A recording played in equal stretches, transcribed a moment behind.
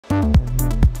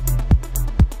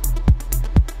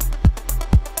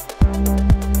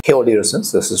Hey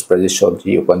audience, this is Prajesh of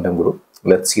GE Quantum Group.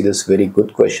 Let's see this very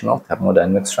good question of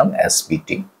thermodynamics from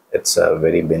SBT. It's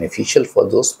very beneficial for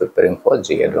those preparing for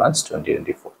JEE Advanced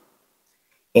 2024.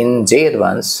 In JEE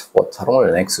Advanced, for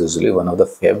thermodynamics, usually one of the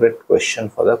favorite question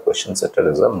for the question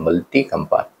setter is a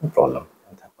multi-compartment problem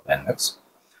in thermodynamics.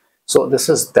 So this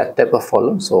is that type of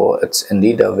problem. So it's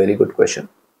indeed a very good question.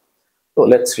 So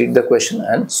let's read the question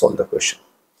and solve the question.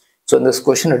 So in this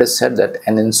question, it is said that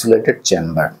an insulated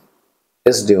chamber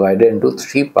is divided into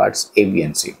three parts A, B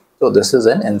and C. So this is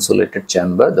an insulated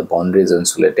chamber. The boundary is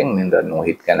insulating, meaning that no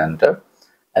heat can enter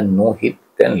and no heat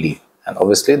can leave. And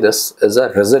obviously this is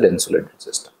a rigid insulated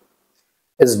system.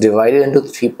 It's divided into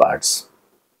three parts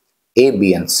A,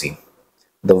 B and C.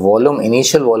 The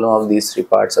initial volume of these three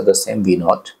parts are the same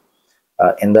V0.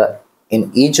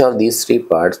 In each of these three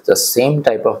parts, the same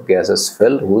type of gas is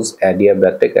filled whose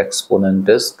adiabatic exponent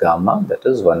is gamma, that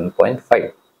is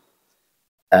 1.5.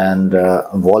 And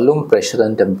volume, pressure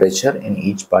and temperature in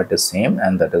each part is same,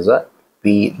 and that is a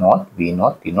P0,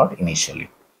 V0, T0 initially.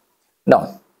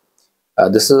 Now,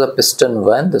 this is a piston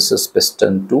 1, this is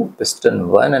piston 2. Piston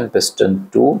 1 and piston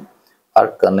 2 are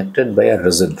connected by a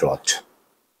rigid rod.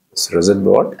 This rigid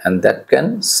rod, and that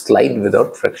can slide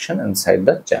without friction inside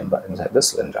the chamber, inside the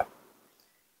cylinder.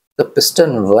 The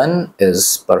piston 1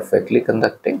 is perfectly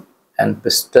conducting, and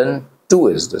piston 2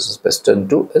 is, this is piston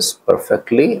 2 is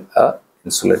perfectly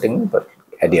insulating but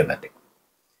adiabatic.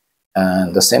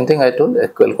 And the same thing I told,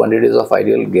 equal quantities of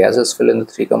ideal gas is filled in the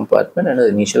three compartments, and the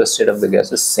initial state of the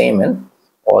gas is same in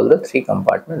all the three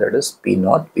compartments, that is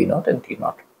P0, V0 and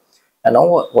T0. And now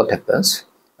what happens,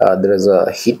 there is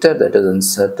a heater that is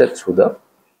inserted through the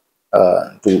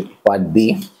to part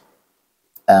B,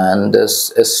 and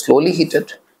this is slowly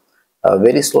heated,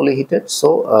 very slowly heated.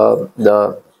 So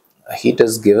the heat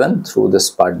is given through this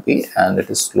part B and it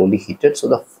is slowly heated. So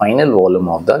the final volume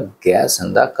of the gas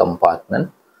in the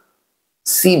compartment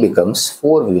C becomes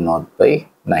 4V0 by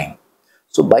 9.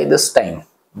 So by the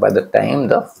time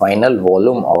the final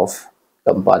volume of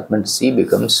compartment C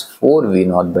becomes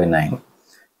 4V0 by 9,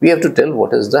 we have to tell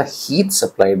what is the heat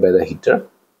supplied by the heater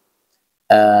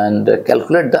and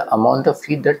calculate the amount of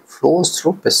heat that flows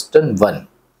through piston 1,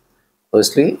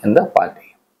 obviously in the part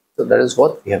A. So that is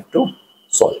what we have to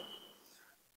solve.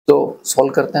 तो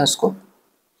solve करते हैं इसको.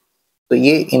 तो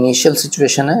ये initial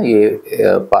situation है, ये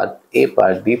part A,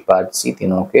 part B, part सी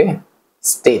तीनों के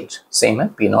स्टेट सेम है,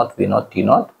 P0, V0,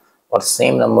 T0, और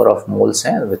सेम नंबर ऑफ मोल्स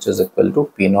हैं which is equal to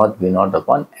P0, V0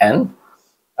 upon N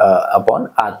upon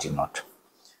RT0.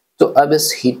 तो अब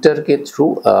इस हीटर के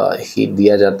थ्रू हीट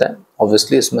दिया जाता है.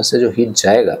 ऑब्वियसली इसमें से जो हीट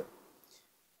जाएगा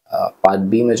पार्ट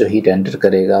बी में, जो हीट एंटर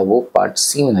करेगा वो पार्ट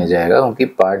सी में नहीं जाएगा, क्योंकि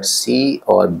पार्ट सी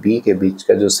और बी के बीच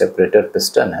का जो सेपरेटर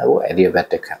पिस्टन है वो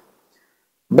एडियाबैटिक है.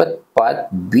 बट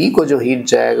पार्ट बी को जो हीट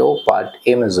जाएगा वो पार्ट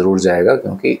ए में ज़रूर जाएगा,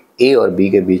 क्योंकि ए और बी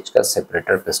के बीच का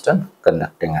सेपरेटर पिस्टन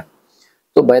कंडक्टिंग है.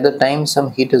 तो by the time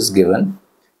some heat is given,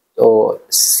 तो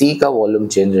सी का वॉल्यूम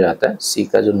चेंज हो जाता है. सी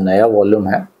का जो नया वॉल्यूम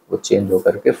है वो चेंज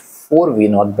होकर के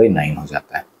 4V0 by 9 हो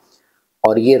जाता है.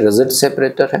 और ये रिजिड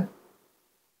सेपरेटर है,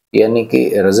 यानी कि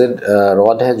रिजिड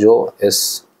रॉड है जो इस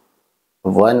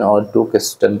 1 और 2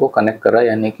 पिस्टन को कनेक्ट कर रहा है,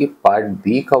 यानी कि पार्ट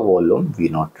बी का वॉल्यूम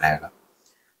V0 रहेगा.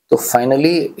 तो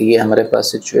फाइनली ये हमारे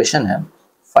पास सिचुएशन है.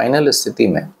 फाइनल स्थिति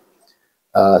में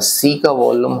सी का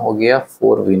वॉल्यूम हो गया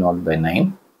 4V0 by 9,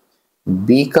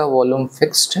 बी का वॉल्यूम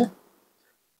फिक्स्ड है.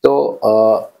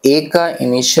 तो ए का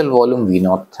इनिशियल वॉल्यूम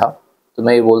V0 था, तो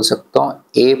मैं ये बोल सकता हूँ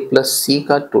ए प्लस सी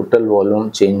का टोटल वॉल्यूम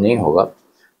चेंज नहीं होगा.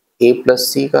 ए प्लस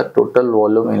सी का टोटल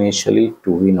वॉल्यूम इनिशियली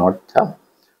 2V0 था,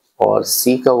 और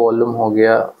सी का वॉल्यूम हो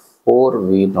गया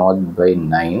 4V0 by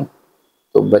 9.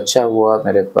 तो बचा हुआ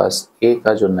मेरे पास ए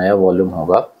का जो नया वॉल्यूम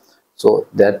होगा, so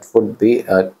that would be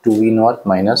 2V0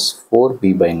 minus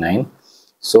 4V by 9.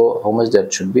 So how much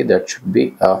that should be? That should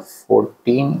be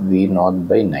 14V0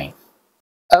 by 9.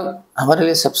 अब हमारे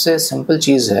लिए सबसे सिंपल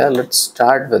चीज़ है, let's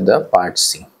start with the part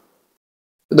सी.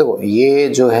 तो देखो ये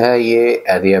जो है ये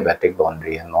एडियाबैटिक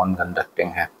बाउंड्री है, नॉन कंडक्टिंग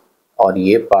है, और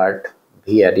ये पार्ट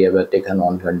भी एडियाबैटिक है,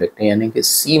 नॉन कंडक्टिंग, यानी कि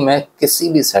सी में किसी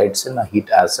भी साइड से ना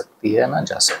हीट आ सकती है ना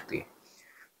जा सकती है.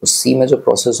 तो सी में जो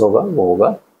प्रोसेस होगा वो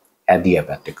होगा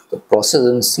एडियाबैटिक. तो process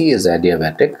in C is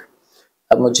adiabatic.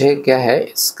 अब मुझे क्या है,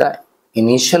 इसका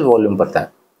इनिशियल वॉल्यूम पता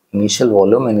है, initial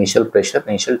volume, initial pressure,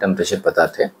 initial temperature पता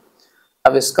थे.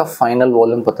 अब इसका फाइनल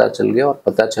वॉल्यूम पता चल गया, और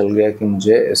पता चल गया कि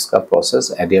मुझे इसका प्रोसेस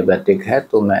एडियाबैटिक है,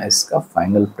 तो मैं इसका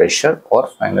फाइनल प्रेशर और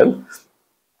फाइनल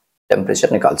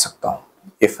टेम्परेचर निकाल सकता हूँ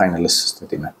ये फाइनल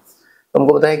स्थिति में. तो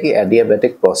हमको पता है कि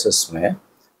एडियाबैटिक प्रोसेस में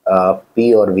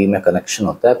P और V में कनेक्शन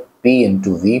होता है, P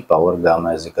into V power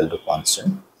gamma is equal to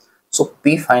constant. So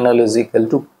P final is equal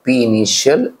to P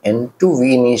initial into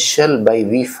V initial by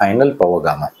V final power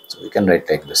gamma. So we can write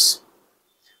like this.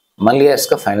 मान लिया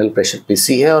इसका final pressure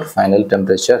Pc है और final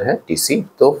temperature है Tc,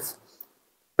 तो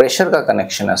pressure का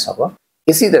connection ऐसा हुआ।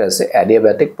 इसी तरह से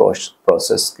एडियाबैटिक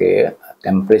प्रोसेस के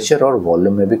टेम्परेचर और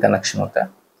वॉल्यूम में भी कनेक्शन होता है।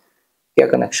 क्या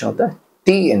कनेक्शन होता है?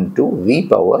 T into we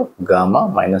power gamma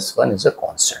minus 1 is a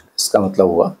constant. इसका मतलब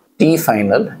हुआ T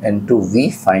final into V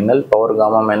final power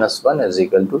gamma minus 1 is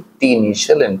equal to T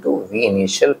initial into V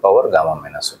initial power gamma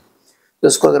minus 1। तो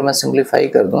इसको अगर मैं सिंप्लीफाई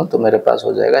कर दूं तो मेरे पास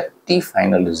हो जाएगा T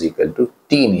final is equal to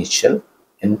T initial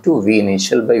into V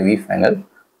initial by V final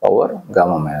power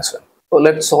gamma minus 1। So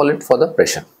let's solve it for the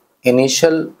pressure।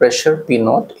 Initial pressure P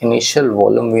naught, initial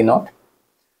volume V naught,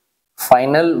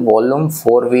 final volume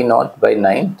 4 V naught by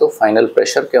 9। तो final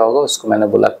pressure क्या होगा उसको मैंने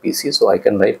बोला PC, so I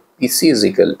can write PC is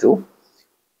equal to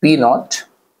P naught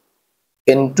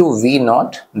into V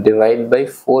naught divide by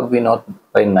 4V naught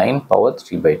by 9 power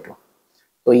 3/2।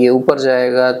 तो ये ऊपर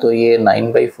जाएगा तो ये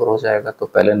 9/4 हो जाएगा, तो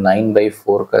पहले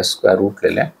 9/4 का स्क्वायर रूट ले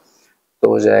लें तो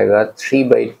हो जाएगा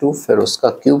 3/2, फिर उसका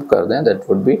क्यूब कर दें, दैट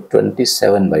वुड बी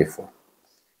 27/4।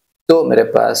 तो मेरे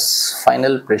पास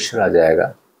फाइनल प्रेशर आ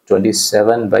जाएगा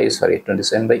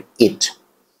 27/8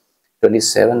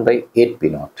 P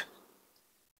naught।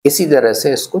 इसी तरह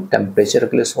से इसको टेम्परेचर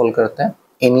के लिए सोल्व करते हैं।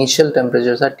 इनिशियल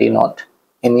टेम्परेचर था T naught,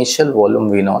 initial volume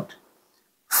V naught,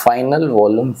 final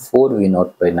volume 4V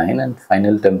naught by 9 and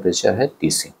final temperature है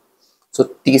TC। So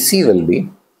TC will be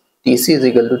TC is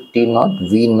equal to T naught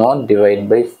V naught divide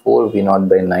by 4V naught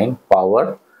by 9 power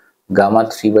gamma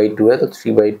 3/2 है, तो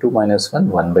 3/2 minus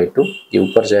 1 1/2, ये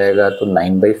ऊपर जाएगा तो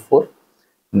 9/4,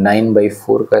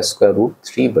 9/4 का square root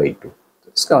 3/2।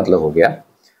 तो इसका मतलब हो गया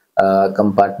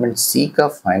कंपार्टमेंट C का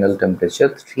फाइनल टेम्परेचर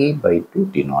 3/2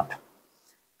 T naught।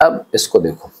 अब इसको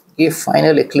देखो, ये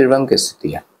फाइनल इक्विलिब्रियम की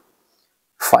स्थिति है।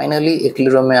 फाइनली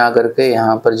इक्विलिब्रियम में आकर के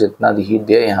यहाँ पर जितना हीट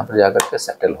दिया यहाँ पर जाकर के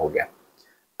सेटल हो गया।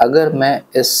 अगर मैं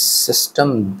इस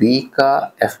सिस्टम B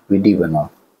का FBD बनाऊँ,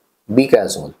 B का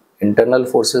एज इंटरनल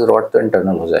फोर्सेस रॉड तो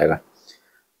इंटरनल हो जाएगा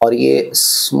और ये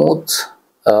स्मूथ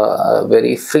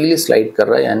वेरी फ्रीली स्लाइड कर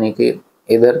रहा है, यानी कि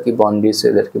इधर की बाउंड्री से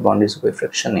इधर की बाउंड्री से कोई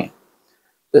फ्रिक्शन नहीं है।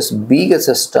 तो इस B के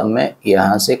सिस्टम में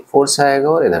यहाँ से एक फोर्स आएगा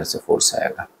और इधर से फोर्स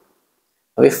आएगा।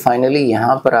 अभी फाइनली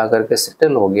यहाँ पर आकर के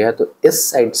सेटल हो गया, तो इस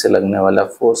साइड से लगने वाला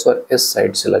फोर्स और इस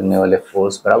साइड से लगने वाले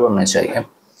फोर्स बराबर होने चाहिए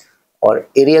और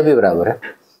एरिया भी बराबर है।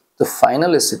 तो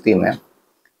फाइनल स्थिति में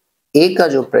A का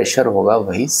जो प्रेशर होगा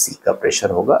वही C का प्रेशर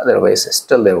होगा, otherwise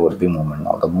still there would be movement.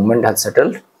 Now the movement has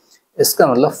settled. इसका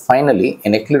मतलब finally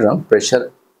in equilibrium pressure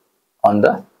on the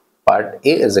part A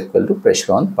is equal to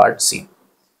pressure on part C।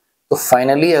 तो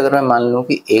फाइनली अगर मैं मान लूँ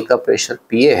कि A का प्रेशर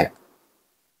PA है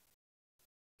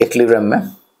इक्विलिब्रियम में,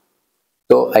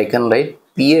 तो I can write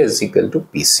PA is equal to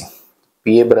PC।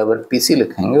 PA बराबर PC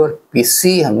लिखेंगे और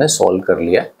PC हमने सॉल्व कर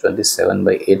लिया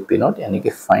 27/8 P naught, यानी कि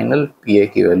फाइनल PA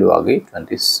की वैल्यू आ गई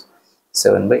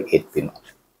 27/8 P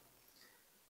naught।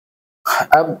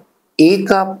 अब A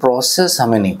का प्रोसेस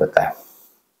हमें नहीं पता है।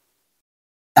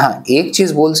 हाँ, एक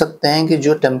चीज बोल सकते हैं कि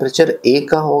जो टेम्परेचर A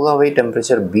का होगा वही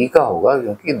टेम्परेचर B का होगा,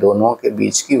 क्योंकि दोनों के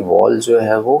बीच की वॉल जो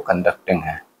है वो कंडक्टिंग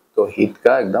है, तो हीट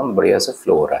का एकदम बढ़िया से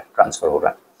फ्लो हो रहा है, ट्रांसफर हो रहा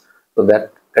है। तो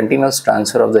that continuous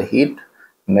transfer of the heat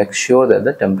make sure that the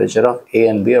temperature of A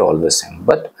and B are always same,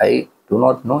 but I do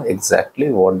not know exactly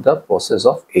what the process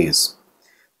of A is.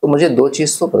 तो मुझे दो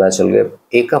चीज़ तो पता चल गया,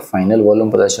 A का final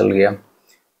volume पता चल गया,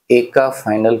 A का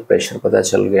फाइनल प्रेशर पता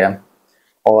चल गया,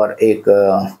 और एक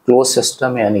क्लोज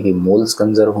सिस्टम यानी कि मोल्स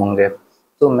कंजर्व होंगे,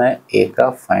 तो मैं A का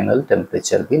फाइनल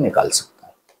टेम्परेचर भी निकाल सकता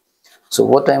हूँ। So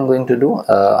what I am going to do,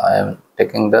 I am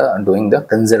doing the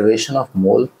conservation of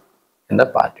mole in the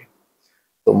part A।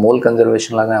 तो मोल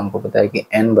कंजर्वेशन लगा, हमको पता है कि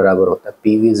N बराबर होता है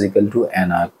PV is equal to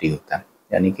nRT होता है,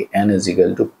 यानी कि N is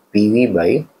equal to PV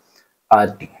by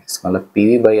RT। इसका मतलब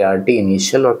PV by RT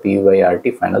इनिशियल और PV by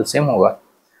RT final same होगा।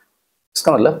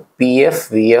 इसका मतलब PF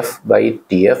VF by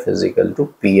TF is equal to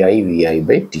PI VI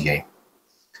by TI।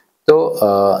 तो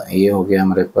ये हो गया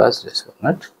हमारे पास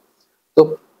मिनट। तो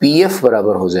PF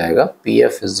बराबर हो जाएगा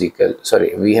PF is equal,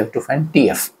 sorry we have to find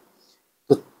TF।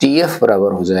 तो TF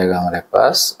बराबर हो जाएगा हमारे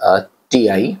पास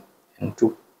TI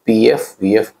into PF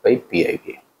VF by PI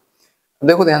VI।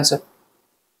 देखो ध्यान से,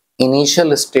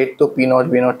 इनिशियल स्टेट तो P not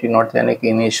V not T not, यानी कि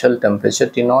initial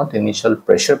temperature T not, initial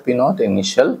pressure P not,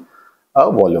 initial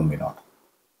volume V not.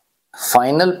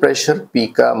 Final pressure P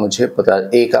का मुझे पता,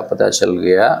 A का पता चल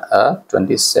गया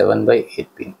 27/8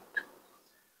 P not.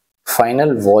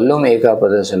 Final volume A का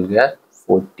पता चल गया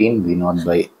 14 V नॉट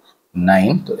बाई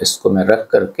 9। तो इसको मैं रख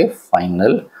करके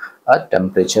फाइनल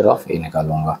टेम्परेचर ऑफ A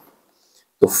निकालूंगा।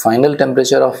 तो final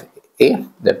temperature of A,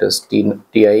 that is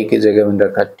T I की जगह मैंने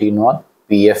रखा टी नॉट,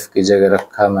 पी एफ की जगह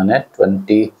रखा मैंने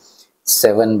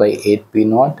 27/8 P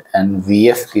not and V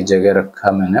F की जगह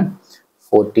रखा मैंने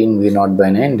 14 we not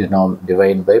by 9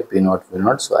 divide by P not we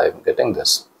not, so I am getting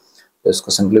this. तो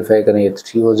इसको सिंप्लीफाई करें, ये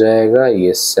 3 हो जाएगा,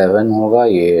 ये 7 होगा,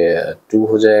 ये 2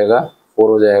 हो जाएगा, 4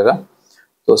 हो जाएगा।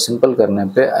 तो सिंपल करने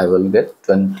पे I will get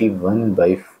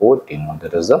 21/14,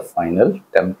 that is the final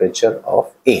temperature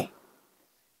of ए।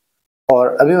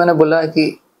 और अभी मैंने बोला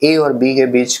कि ए और बी के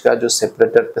बीच का जो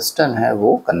सेपरेटर पिस्टन है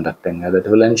वो कंडक्टिंग है, दैट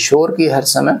विल इंश्योर कि हर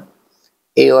समय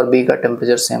ए और बी का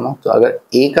टेम्परेचर सेम हो। तो अगर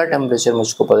ए का टेम्परेचर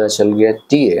मुझको पता चल गया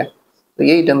टी है, तो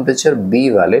यही टेम्परेचर बी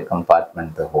वाले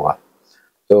कंपार्टमेंट पे होगा।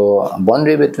 So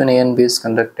boundary between A and B is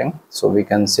conducting, so we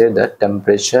can say that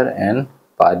temperature in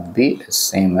part B is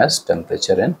same as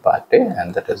temperature in part A, and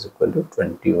that is equal to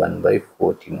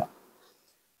 21/14.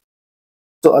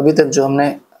 तो अभी तक जो हमने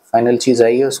final चीज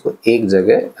आई है उसको एक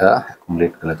जगह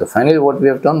कंप्लीट कर लेते हैं। Finally what we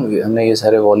have done, हमने ये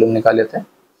सारे वॉल्यूम निकाले थे।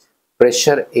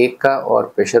 प्रेशर ए का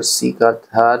और प्रेशर सी का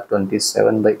था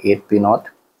 27/8 पी नॉट,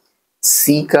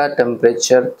 सी का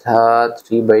टेम्परेचर था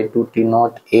 3/2 टी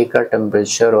नॉट, ए का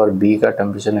टेम्परेचर और बी का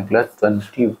टेम्परेचर निकला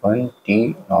 21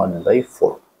 टी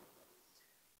नॉट/4।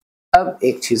 अब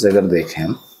एक चीज अगर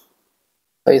देखें,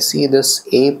 आई see this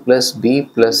A plus B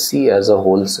plus C as a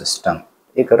whole system,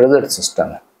 एक रिजल्ट सिस्टम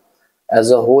है।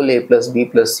 As a whole A plus B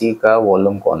plus सी का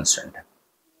वॉल्यूम कांस्टेंट है,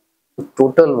 तो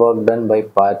total work done by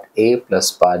part A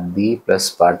plus part B plus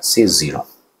part C 0।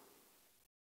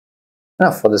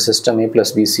 For the system A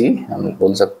plus B C हम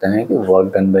बोल सकते हैं कि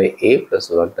work done by A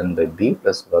plus work done by B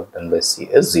plus work done by C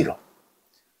is 0।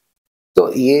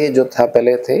 तो ये जो था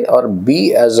पहले थे, और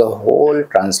B as a whole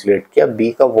translate किया,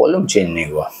 बी का वॉल्यूम चेंज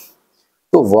नहीं हुआ,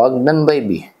 तो वर्क डन बाय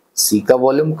बी, सी का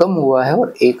वॉल्यूम कम हुआ है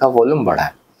और ए का वॉल्यूम बढ़ा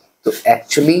है, तो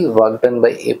actually work done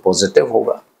by A positive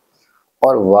होगा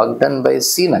और work done by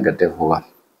C negative होगा।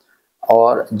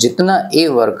 और जितना ए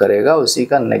वर्क करेगा उसी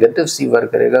का नेगेटिव सी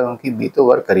वर्क करेगा, क्योंकि बी तो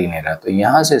वर्क कर ही नहीं रहा। तो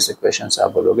यहां से इस इक्वेशन से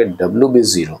आप बोलोगे W B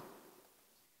 0,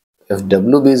 if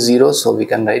W B 0 so we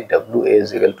can write W A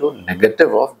is equal to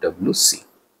negative of W C.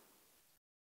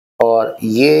 और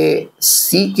ये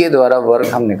सी के द्वारा वर्क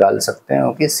हम निकाल सकते हैं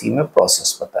क्योंकि सी में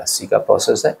प्रोसेस पता है, सी का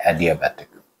प्रोसेस है एडियाबैटिक।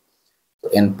 तो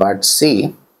in part C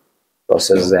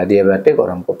process adiabatic, और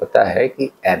हमको पता है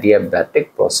कि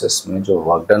एडियाबैटिक प्रोसेस में जो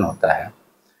वर्क डन होता है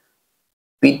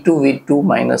P2 V2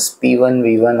 minus P1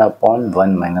 V1 upon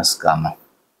 1 minus gamma.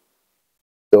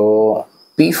 तो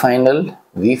P final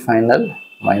V final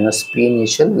minus P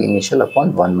initial V initial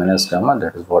upon 1 minus gamma,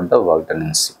 that is what the work done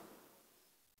in C।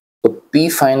 तो P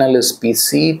final is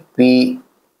PC, P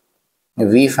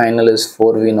V final is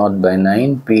 4V naught by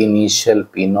 9, P initial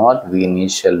P naught, V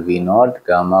initial V naught,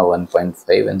 gamma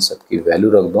 1.5, इन सब की value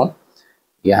रख दो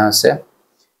यहाँ से।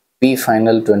 P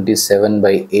final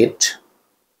 27/8,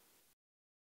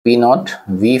 P naught,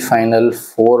 V final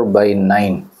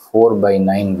 4/9,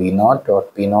 4/9 V naught,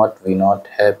 और P naught V naught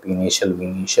है P initial V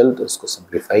initial, तो इसको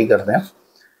सिंप्लीफाई कर दें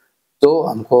तो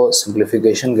हमको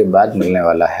सिंप्लीफिकेशन के बाद मिलने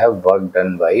वाला है work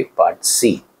done by part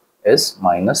C is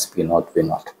minus P naught V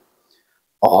naught।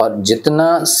 और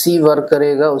जितना C वर्क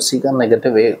करेगा उसी का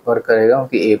नेगेटिव A वर्क करेगा,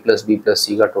 क्योंकि A प्लस बी प्लस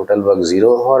सी का टोटल वर्क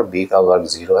 0 है और B का वर्क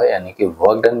 0 है, यानी कि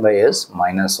work done by is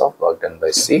minus of work done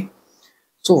by C।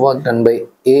 So work done by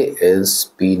A is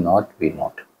P naught V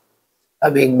naught।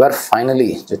 अब एक बार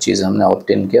फाइनली जो चीज़ हमने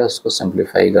ऑब्टेन किया उसको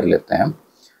सिंप्लीफाई कर लेते हैं।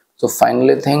 सो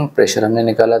फाइनली थिंग, प्रेशर हमने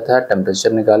निकाला था,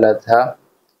 टेम्परेचर निकाला था,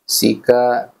 C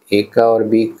का, A का और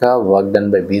B का, work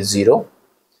done by B 0,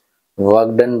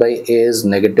 work done by A is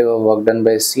negative of work done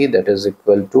by C, that is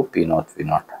equal to P naught V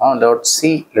naught।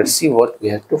 let's see what we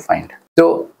have to find।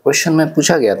 तो question में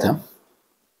पूछा गया था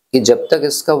कि जब तक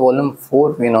इसका volume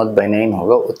 4V naught by 9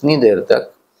 होगा उतनी देर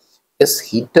तक इस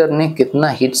हीटर ने कितना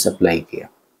हीट सप्लाई किया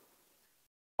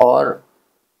और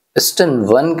पिस्टन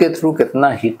 1 के थ्रू कितना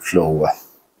हीट फ्लो हुआ।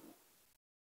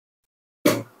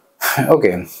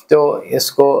 ओके, तो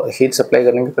इसको हीट सप्लाई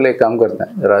करने के पहले एक काम करते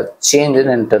हैं, जरा चेंज इन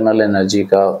इंटरनल एनर्जी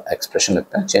का एक्सप्रेशन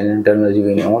लगता है। Change in internal energy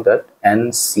we know that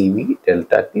NCV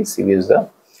delta T, CV is the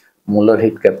molar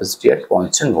heat capacity at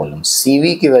constant volume.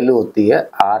 CV की वैल्यू होती है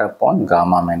R अपॉन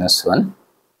गामा माइनस 1।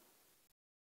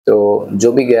 तो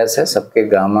जो भी गैस है सबके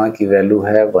गामा की वैल्यू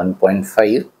है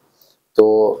 1.5,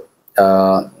 तो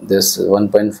दिस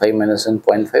 1.5 माइनस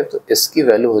 1.5, तो इसकी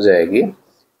वैल्यू हो जाएगी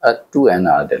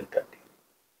 2nR डेल्टा T।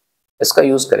 इसका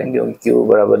यूज करेंगे क्योंकि Q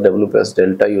बराबर W प्लस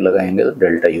डेल्टा U लगाएंगे तो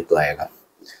डेल्टा U तो आएगा।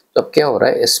 तो अब क्या हो रहा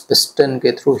है, इस पिस्टन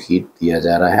के थ्रू हीट दिया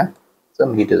जा रहा है,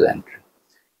 सम हीट इज एंटरिंग।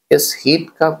 इस हीट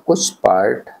का कुछ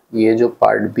पार्ट, ये जो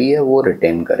पार्ट B है वो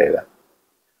रिटेन करेगा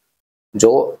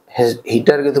जो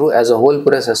हीटर के थ्रू एज अ होल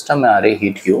पूरे सिस्टम में आ रही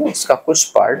हीट क्यू, उसका कुछ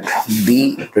पार्ट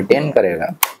बी रिटेन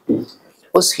करेगा,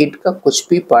 उस हीट का कुछ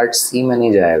भी पार्ट सी में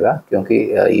नहीं जाएगा क्योंकि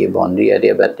ये बाउंड्री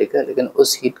एडियाबैटिक है, लेकिन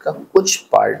उस हीट का कुछ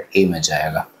पार्ट ए में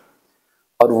जाएगा,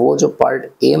 और वो जो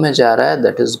पार्ट ए में जा रहा है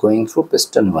that is going through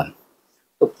piston 1।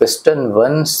 तो पिस्टन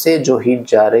 1 से जो हीट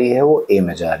जा रही है वो ए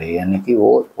में जा रही है, यानी कि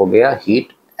वो हो गया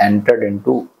हीट एंटर्ड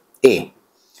इनटू ए।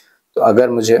 तो अगर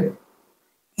मुझे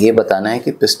ये बताना है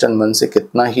कि पिस्टन 1 से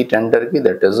कितना हीट एंटर की,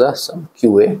 that is a some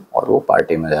Q A, और वो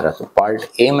पार्ट ए में जा रहा है। तो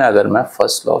पार्ट ए में अगर मैं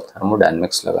फर्स्ट लॉ ऑफ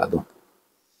थर्मोडायनेमिक्स लगा दूं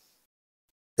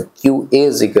तो Q A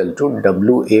is equal to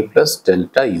W A plus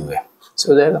delta U A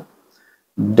हो जाएगा।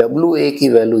 डब्ल्यू ए की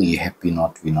वैल्यू ये है P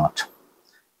not we not,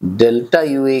 delta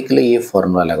U A के लिए ये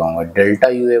फॉर्मूला लगाऊंगा, डेल्टा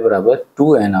यू ए बराबर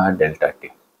 2nr डेल्टा टी।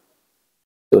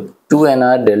 तो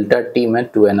 2nr डेल्टा टी में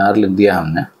 2nr लिख दिया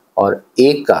हमने, और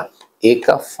ए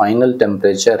का फाइनल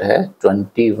टेम्परेचर है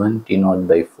 21 T not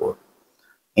by 4।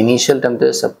 Initial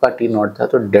temperature सबका टी नॉट था,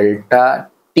 तो delta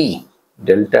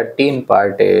T in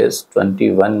part is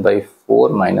 21 by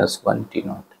 4 minus 1 T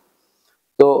not.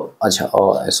 तो अच्छा,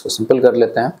 और इसको सिंपल कर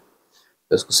लेते हैं।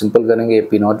 तो इसको सिंपल करेंगे, ये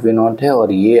पी नॉट वी नॉट है,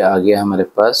 और ये आ गया हमारे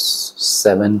पास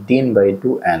 17 by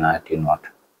 2 N R T not.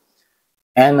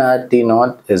 N R T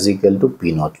not is equal to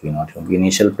P not we not, क्योंकि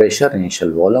initial pressure,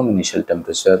 initial volume, initial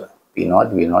temperature P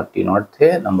not we not T not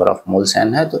थे, number of moles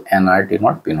N है, तो N R T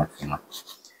not P not we not.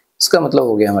 इसका मतलब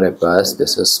हो गया हमारे पास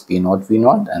this is P not we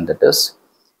not and that is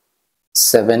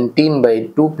 17 by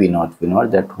 2 P not we not,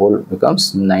 that whole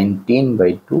becomes 19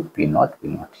 by 2 P not we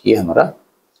not. ये हमारा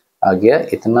आ गया,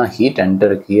 इतना हीट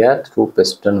एंटर किया थ्रू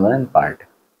पिस्टन 1 एंड पार्ट।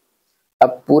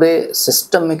 अब पूरे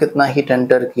सिस्टम में कितना हीट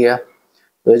एंटर किया,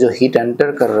 तो जो हीट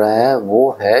एंटर कर रहा है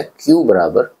वो है Q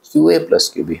बराबर Q A plus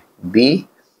Q B. B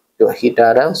जो हीट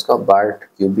आ रहा है उसका पार्ट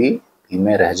क्यू बी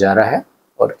में रह जा रहा है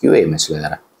और क्यू ए में चला जा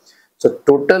रहा है। So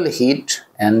total heat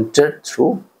enter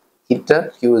through heater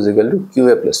Q is equal to Q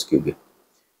A plus Q B.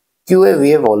 Q A V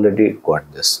have already got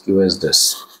this, Q is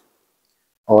this,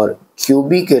 और क्यू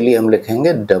बी के लिए हम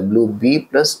लिखेंगे W B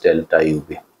plus delta U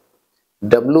B.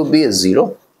 W B is 0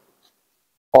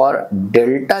 और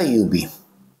delta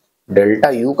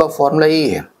U का formula यही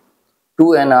है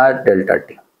 2nr delta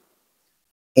T.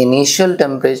 Initial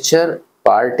temperature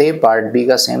part A part B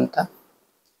का सेम था,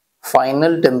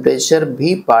 फाइनल टेम्परेचर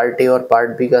भी पार्ट ए और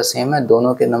पार्ट बी का सेम है,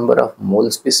 दोनों के नंबर ऑफ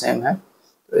मोल्स भी सेम है,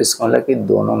 तो इसका मतलब कि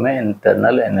दोनों में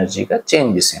इंटरनल एनर्जी का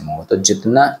चेंज भी सेम होगा। तो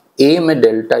जितना ए में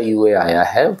डेल्टा यू ए आया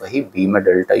है वही बी में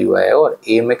डेल्टा यू आया है, और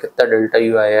ए में कितना डेल्टा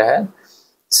यू आया है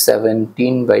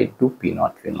 17 by 2 P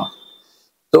not we not.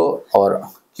 तो और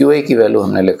क्यू ए की वैल्यू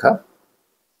हमने लिखा,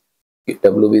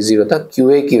 डब्ल्यू बी 0 था, क्यू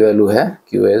ए की वैल्यू है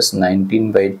Q S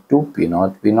 19 by 2 P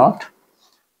not we not,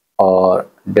 और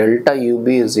delta U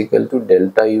B is equal to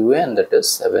delta U A and that is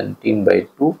 17 by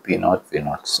 2 P not we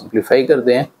not. Simplify कर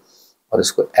दें और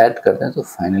इसको ऐड कर दें तो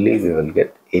finally we will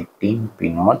get 18 P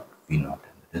not we not.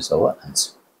 That is our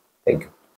answer. Thank you.